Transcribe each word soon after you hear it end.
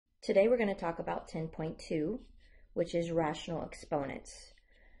Today we're going to talk about 10.2, which is rational exponents.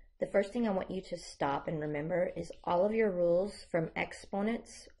 The first thing I want you to stop and remember is all of your rules from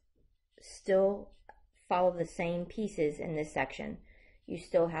exponents still follow the same pieces in this section. You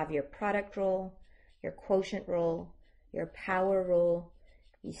still have your product rule, your quotient rule, your power rule.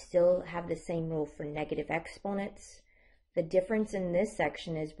 You still have the same rule for negative exponents. The difference in this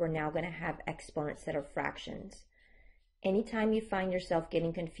section is we're now going to have exponents that are fractions. Anytime you find yourself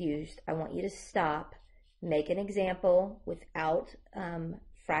getting confused, I want you to stop, make an example without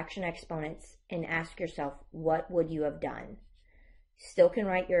fraction exponents, and ask yourself, what would you have done? Still can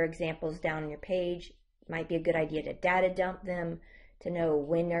write your examples down on your page. It might be a good idea to data dump them to know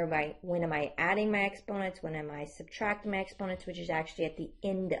when am I adding my exponents, when am I subtracting my exponents, which is actually at the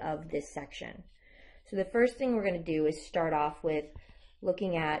end of this section. So the first thing we're going to do is start off with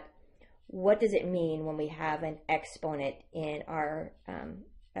looking at what does it mean when we have an exponent in our,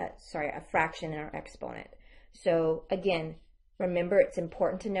 a fraction in our exponent. So again, remember it's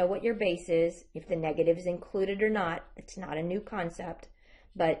important to know what your base is, if the negative is included or not. It's not a new concept,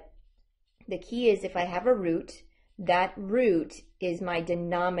 but the key is if I have a root, that root is my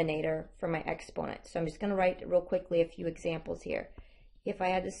denominator for my exponent. So I'm just going to write real quickly a few examples here. If I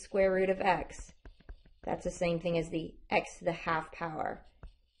had the square root of x, that's the same thing as the x to the half power.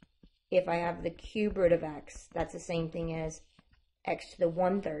 If I have the cube root of x, that's the same thing as x to the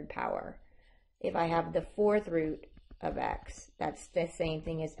 1/3 power. If I have the fourth root of x, that's the same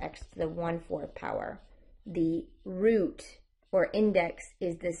thing as x to the 1/4 power. The root or index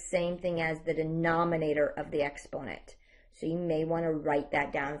is the same thing as the denominator of the exponent. So you may want to write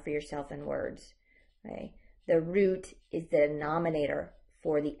that down for yourself in words. Okay? The root is the denominator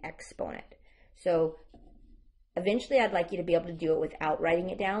for the exponent. So eventually I'd like you to be able to do it without writing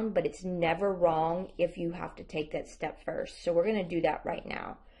it down, but it's never wrong if you have to take that step first. So we're going to do that right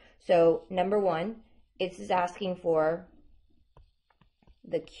now. So number one, it's asking for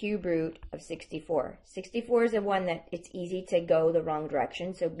the cube root of 64. 64 is the one that it's easy to go the wrong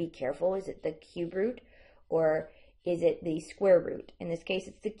direction, so be careful. Is it the cube root or is it the square root? In this case,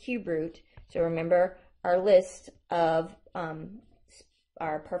 it's the cube root. So remember our list of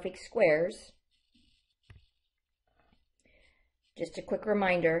our perfect squares. Just a quick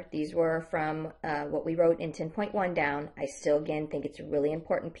reminder, these were from what we wrote in 10.1 down. I still, again, think it's a really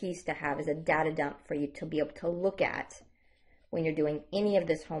important piece to have as a data dump for you to be able to look at when you're doing any of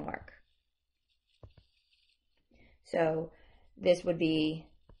this homework. So this would be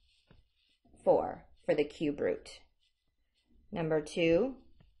 4 for the cube root. Number 2,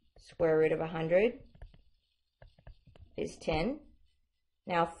 square root of 100 is 10.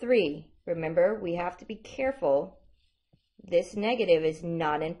 Now 3, remember we have to be careful. This negative is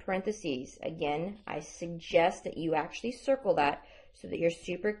not in parentheses. Again, I suggest that you actually circle that so that you're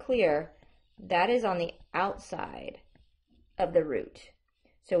super clear. That is on the outside of the root.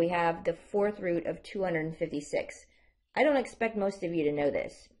 So we have the fourth root of 256. I don't expect most of you to know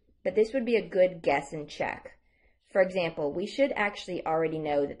this, but this would be a good guess and check. For example, we should actually already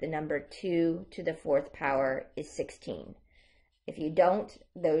know that the number 2 to the 4th power is 16. If you don't,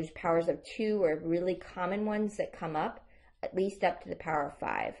 those powers of 2 are really common ones that come up, at least up to the power of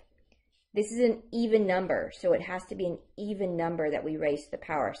 5. This is an even number, so it has to be an even number that we raise to the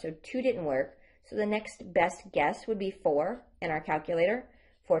power. So 2 didn't work, so the next best guess would be 4 in our calculator.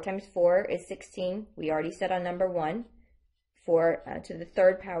 4 times 4 is 16. We already said on number 1. 4 to the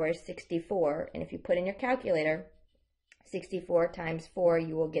 3rd power is 64, and if you put in your calculator, 64 times 4,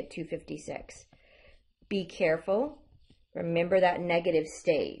 you will get 256. Be careful. Remember that negative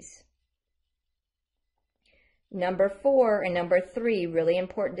stays. Number 4 and number 3, really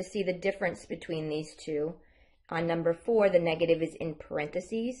important to see the difference between these two. On number 4, the negative is in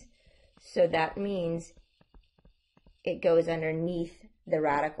parentheses, so that means it goes underneath the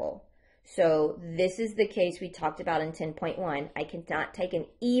radical. So this is the case we talked about in 10.1. I cannot take an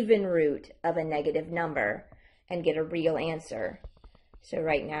even root of a negative number and get a real answer. So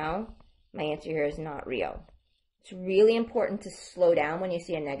right now, my answer here is not real. It's really important to slow down when you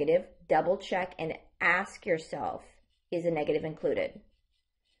see a negative, double check, and ask yourself, is a negative included?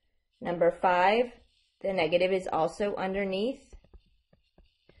 Number 5, the negative is also underneath.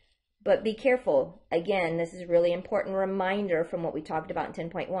 But be careful. Again, this is a really important reminder from what we talked about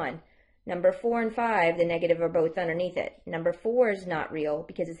in 10.1. Number 4 and 5, the negative are both underneath it. Number 4 is not real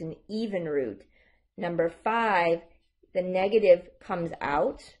because it's an even root. Number 5, the negative comes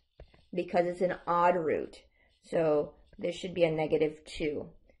out because it's an odd root. So there should be a negative 2.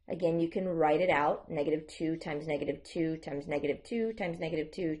 Again, you can write it out, negative 2 times negative 2 times negative 2 times negative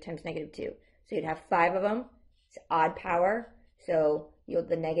 2 times negative 2. So you'd have 5 of them. It's odd power, so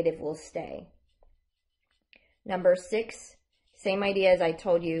the negative will stay. Number 6, same idea as I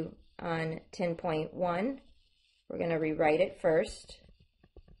told you on 10.1. We're going to rewrite it first.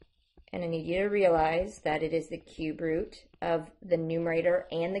 And I need you to realize that it is the cube root of the numerator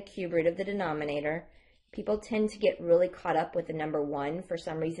and the cube root of the denominator. People tend to get really caught up with the number 1. For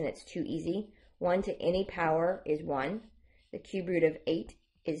some reason, it's too easy. 1 to any power is 1. The cube root of 8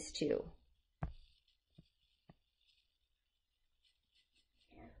 is 2.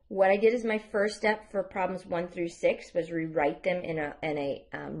 What I did as my first step for problems 1 through 6 was rewrite them in a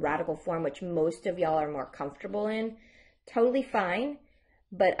radical form, which most of y'all are more comfortable in. Totally fine,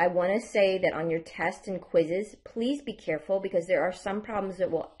 but I want to say that on your tests and quizzes, please be careful because there are some problems that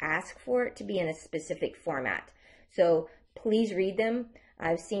will ask for it to be in a specific format. So please read them.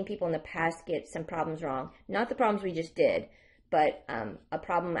 I've seen people in the past get some problems wrong. Not the problems we just did, but a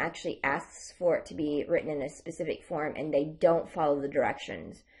problem actually asks for it to be written in a specific form and they don't follow the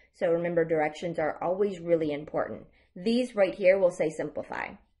directions. So remember, directions are always really important. These right here will say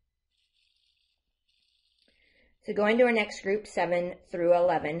simplify. So going to our next group, 7 through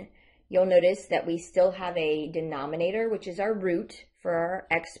 11, you'll notice that we still have a denominator, which is our root for our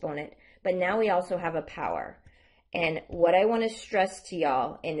exponent, but now we also have a power. And what I want to stress to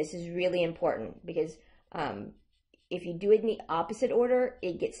y'all, and this is really important because if you do it in the opposite order,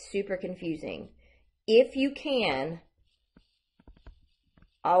 it gets super confusing. If you can,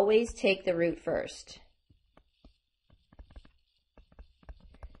 always take the root first.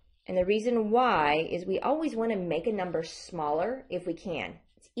 And the reason why is we always want to make a number smaller if we can.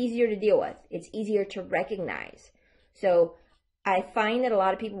 It's easier to deal with. It's easier to recognize. So I find that a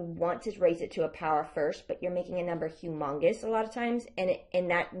lot of people want to raise it to a power first, but you're making a number humongous a lot of times,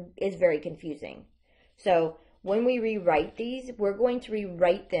 and that is very confusing. So when we rewrite these, we're going to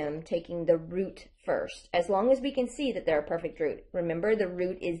rewrite them taking the root first, as long as we can see that they're a perfect root. Remember, the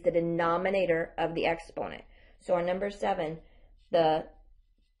root is the denominator of the exponent. So on number 7, the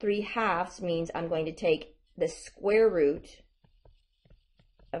 3/2 means I'm going to take the square root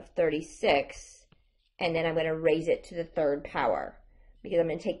of 36, and then I'm going to raise it to the 3rd power, because I'm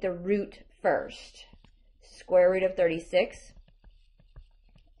going to take the root first. Square root of 36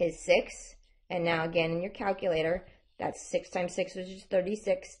 is 6. And now again in your calculator, that's 6 times 6, which is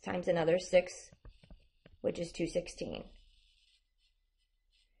 36, times another 6, which is 216.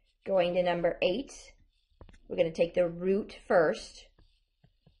 Going to number 8, we're going to take the root first,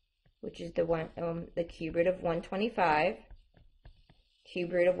 which is the cube root of 125.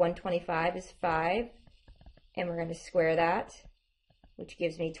 Cube root of 125 is 5, and we're going to square that, which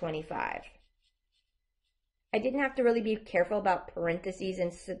gives me 25. I didn't have to really be careful about parentheses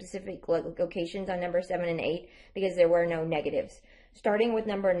and specific locations on number 7 and 8 because there were no negatives. Starting with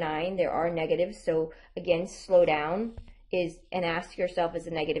number 9, there are negatives, so again, slow down and ask yourself, is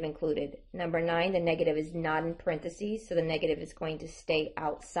the negative included? Number 9, the negative is not in parentheses, so the negative is going to stay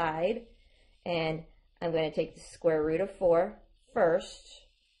outside. And I'm going to take the square root of 4 first,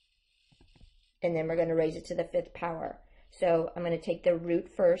 and then we're going to raise it to the 5th power. So I'm going to take the root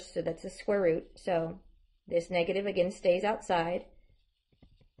first, so that's the square root. So this negative again stays outside.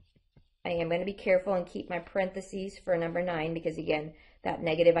 I am going to be careful and keep my parentheses for number 9 because again, that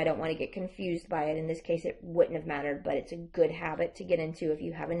negative, I don't want to get confused by it. In this case, it wouldn't have mattered, but it's a good habit to get into if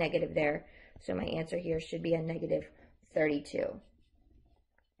you have a negative there. So my answer here should be a negative 32.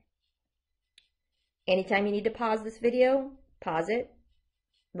 Anytime you need to pause this video, pause it,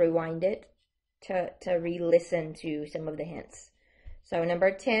 rewind it to re-listen to some of the hints. So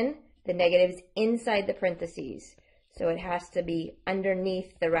number 10, the negative is inside the parentheses. So it has to be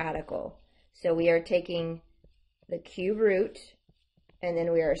underneath the radical. So we are taking the cube root and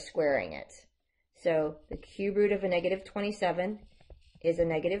then we are squaring it. So the cube root of a negative 27 is a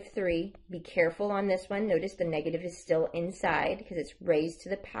negative 3. Be careful on this one. Notice the negative is still inside because it's raised to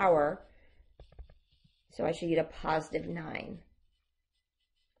the power. So I should get a positive 9.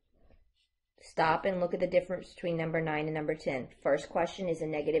 Stop and look at the difference between number 9 and number 10. First question, is a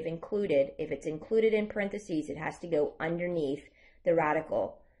negative included? If it's included in parentheses, it has to go underneath the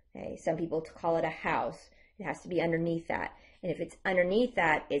radical. Okay, some people call it a house. It has to be underneath that. And if it's underneath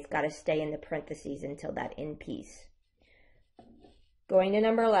that, it's got to stay in the parentheses until that end piece. Going to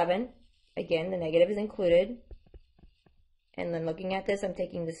number 11, again, the negative is included. And then looking at this, I'm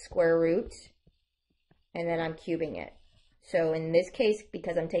taking the square root, and then I'm cubing it. So in this case,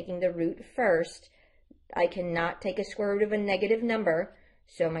 because I'm taking the root first, I cannot take a square root of a negative number,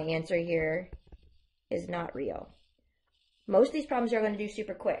 so my answer here is not real. Most of these problems are going to do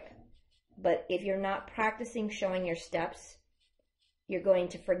super quick, but if you're not practicing showing your steps, you're going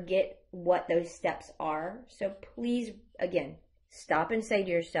to forget what those steps are. So please, again, stop and say to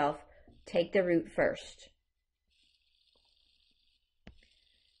yourself, take the root first.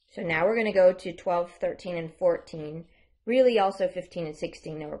 So now we're going to go to 12, 13, and 14. Really also 15 and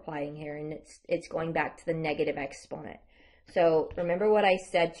 16 that we're applying here, and it's going back to the negative exponent. So remember what I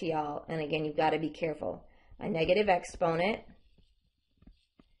said to y'all, and again, you've got to be careful. A negative exponent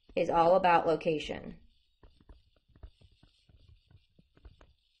is all about location.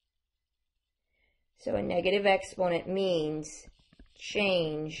 So a negative exponent means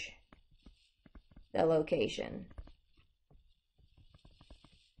change the location.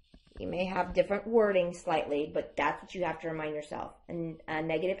 You may have different wording slightly, but that's what you have to remind yourself. And a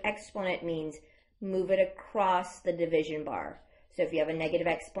negative exponent means move it across the division bar. So if you have a negative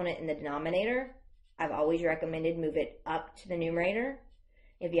exponent in the denominator, I've always recommended move it up to the numerator.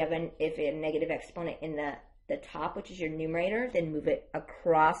 If you have a negative exponent in the top, which is your numerator, then move it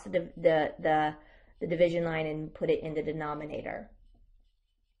across the division line and put it in the denominator.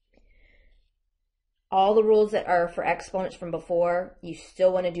 All the rules that are for exponents from before, you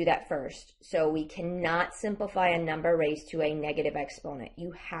still want to do that first. So we cannot simplify a number raised to a negative exponent.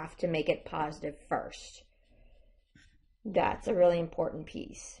 You have to make it positive first. That's a really important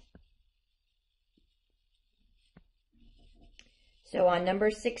piece. So on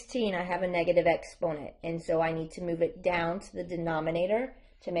number 16, I have a negative exponent, and so I need to move it down to the denominator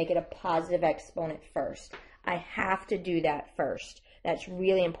to make it a positive exponent first. I have to do that first. That's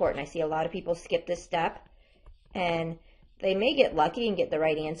really important. I see a lot of people skip this step, and they may get lucky and get the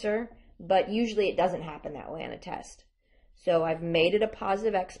right answer, but usually it doesn't happen that way on a test. So I've made it a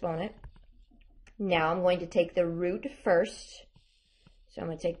positive exponent. Now I'm going to take the root first. So I'm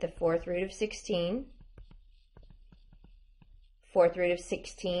going to take the fourth root of 16. Fourth root of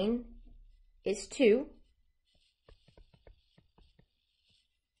 16 is 2.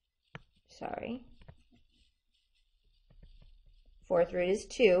 Sorry. Fourth root is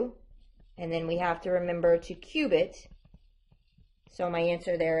 2, and then we have to remember to cube it, so my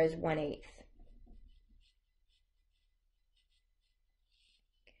answer there is 1/8.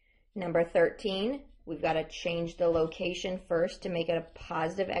 Number 13, we've got to change the location first to make it a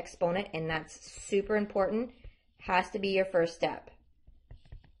positive exponent, and that's super important. Has to be your first step.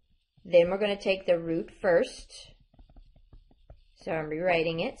 Then we're going to take the root first, so I'm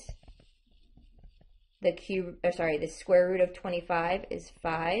rewriting it. The square root of 25 is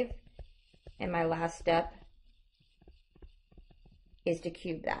 5, and my last step is to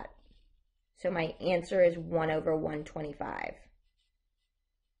cube that. So my answer is 1/125.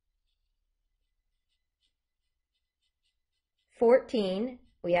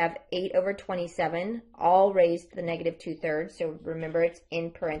 We have 8/27, all raised to the negative 2/3. So remember, it's in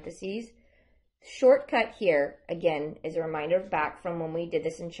parentheses. Shortcut here, again, is a reminder back from when we did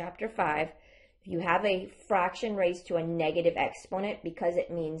this in chapter 5. If you have a fraction raised to a negative exponent, because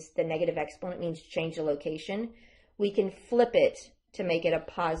it means the negative exponent means change the location, we can flip it to make it a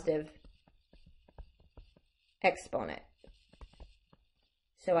positive exponent.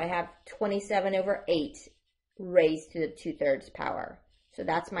 So I have 27/8 raised to the 2/3 power. So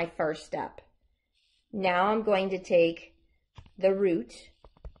that's my first step. Now I'm going to take the root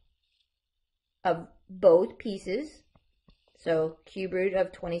of both pieces. So cube root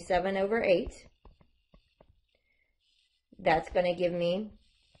of 27/8. That's going to give me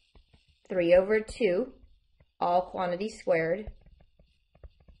 3/2, all quantities squared.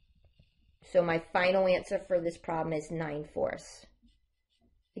 So my final answer for this problem is 9/4.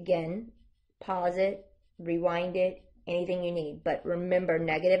 Again, pause it, rewind it, anything you need. But remember,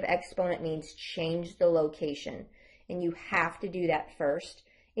 negative exponent means change the location. And you have to do that first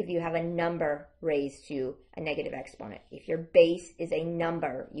if you have a number raised to a negative exponent. If your base is a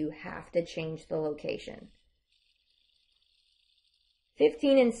number, you have to change the location.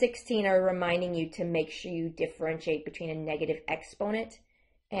 15 and 16 are reminding you to make sure you differentiate between a negative exponent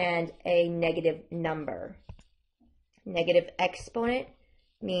and a negative number. Negative exponent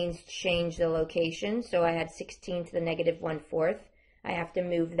means change the location. So I had 16 to the negative 1/4. I have to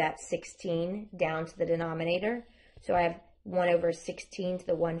move that 16 down to the denominator. So I have 1/16 to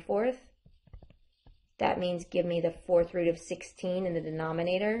the 1/4. That means give me the fourth root of 16 in the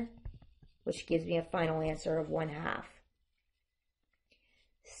denominator, which gives me a final answer of 1/2.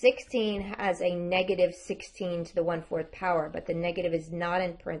 16 has a negative 16 to the 1/4 power, but the negative is not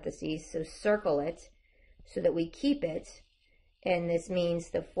in parentheses, so circle it so that we keep it. And this means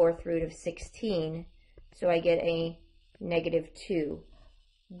the fourth root of 16, so I get a negative 2.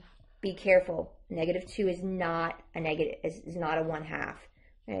 Be careful. Negative 2 is not a negative, is not a 1/2.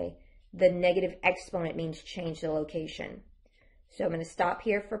 Okay? The negative exponent means change the location. So I'm going to stop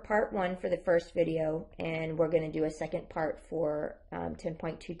here for part 1 for the first video, and we're going to do a second part for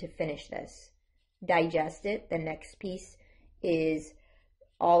 10.2 to finish this. Digest it. The next piece is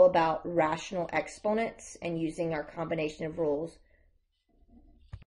all about rational exponents and using our combination of rules.